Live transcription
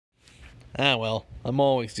Ah, well, I'm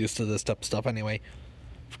always used to this type of stuff anyway.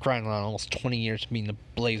 For crying out, almost 20 years being a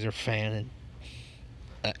Blazer fan,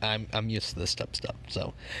 and I'm used to this type of stuff.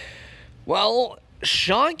 So, well,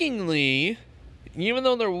 shockingly, even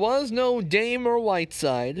though there was no Dame or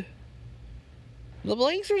Whiteside, the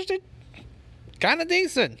Blazers did kind of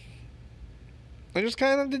decent. They just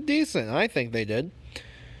kind of did decent. I think they did.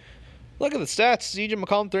 Look at the stats. CJ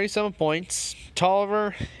McCollum, 37 points.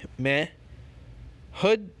 Tolliver, meh.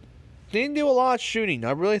 Hood didn't do a lot of shooting.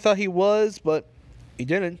 I really thought he was, but he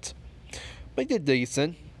didn't. But he did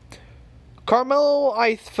decent. Carmelo,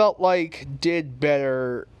 I felt like, did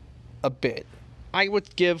better a bit. I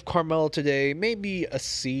would give Carmelo today maybe a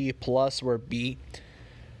C plus or a B.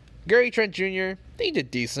 Gary Trent Jr., he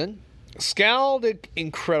did decent. Scal did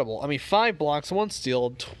incredible. I mean, 5 blocks, 1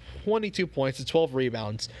 steal, 22 points, and 12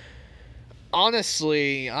 rebounds.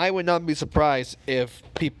 Honestly, I would not be surprised if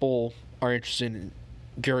people are interested in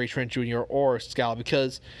Gary Trent Jr. or Scal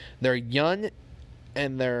because they're young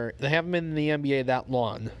and they haven't been in the NBA that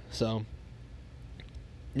long. So,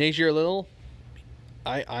 Nazier Little,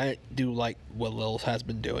 I do like what Little has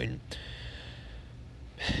been doing.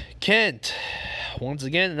 Kent, once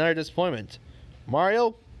again, another disappointment.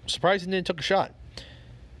 Mario, surprised he didn't take a shot.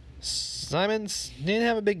 Simons didn't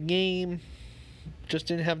have a big game. Just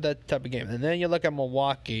didn't have that type of game. And then you look at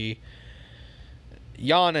Milwaukee.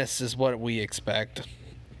 Giannis is what we expect.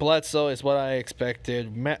 Bledsoe is what I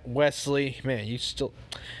expected. Matt Wesley, man, you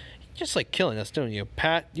just like killing us, don't you?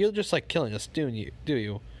 Pat, you just like killing us, do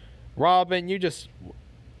you? Robin, you just...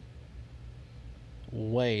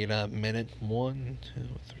 Wait a minute. 1,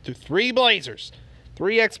 2, 3 Blazers.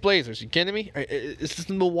 3 ex-Blazers. You kidding me? Is this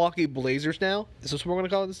the Milwaukee Blazers now? Is this what we're going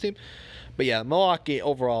to call this team? But yeah, Milwaukee,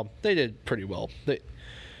 overall, they did pretty well. They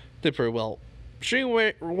did pretty well.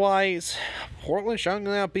 Shooting-wise, Portland shot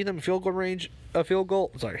out, beat them in field goal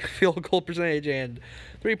percentage and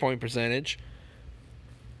 3-point percentage.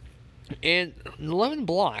 And 11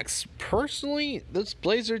 blocks. Personally, the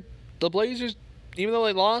Blazers, even though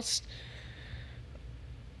they lost,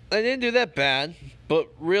 they didn't do that bad. But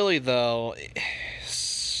really, though,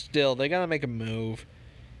 still, they got to make a move.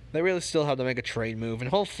 They really still have to make a trade move. And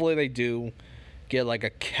hopefully they do get like a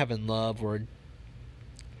Kevin Love or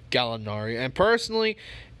Gallinari. And personally,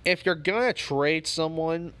 if you're going to trade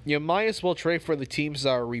someone, you might as well trade for the teams that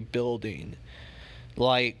are rebuilding.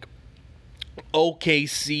 Like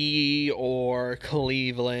OKC or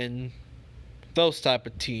Cleveland. Those type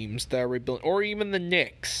of teams that are rebuilding. Or even the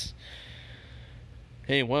Knicks.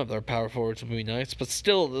 Any one of their power forwards would be nice. But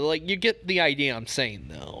still, like, you get the idea I'm saying,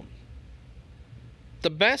 though. The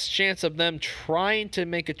best chance of them trying to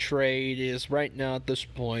make a trade is right now at this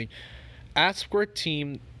point, ask for a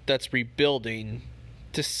team that's rebuilding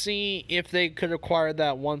to see if they could acquire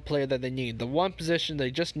that one player that they need. The one position they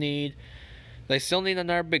just need, they still need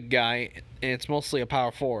another big guy, and it's mostly a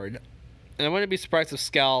power forward. And I wouldn't be surprised if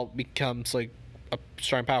Scal becomes like a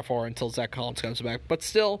starting power forward until Zach Collins comes back. But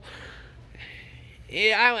still,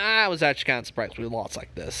 yeah, I was actually kind of surprised with a loss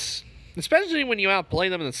like this. Especially when you outplay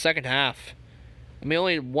them in the second half. I mean,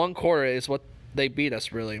 only 1 quarter is what they beat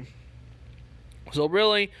us, really. So,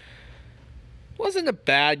 really, wasn't a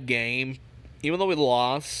bad game. Even though we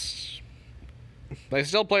lost, they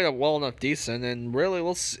still played it well enough decent. And really,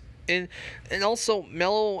 we'll see. And also,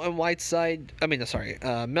 Melo and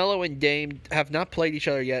Melo and Dame have not played each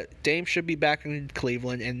other yet. Dame should be back in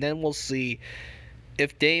Cleveland. And then we'll see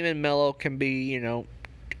if Dame and Melo can be,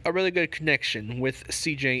 a really good connection with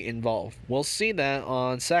CJ involved. We'll see that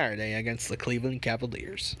on Saturday against the Cleveland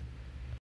Cavaliers.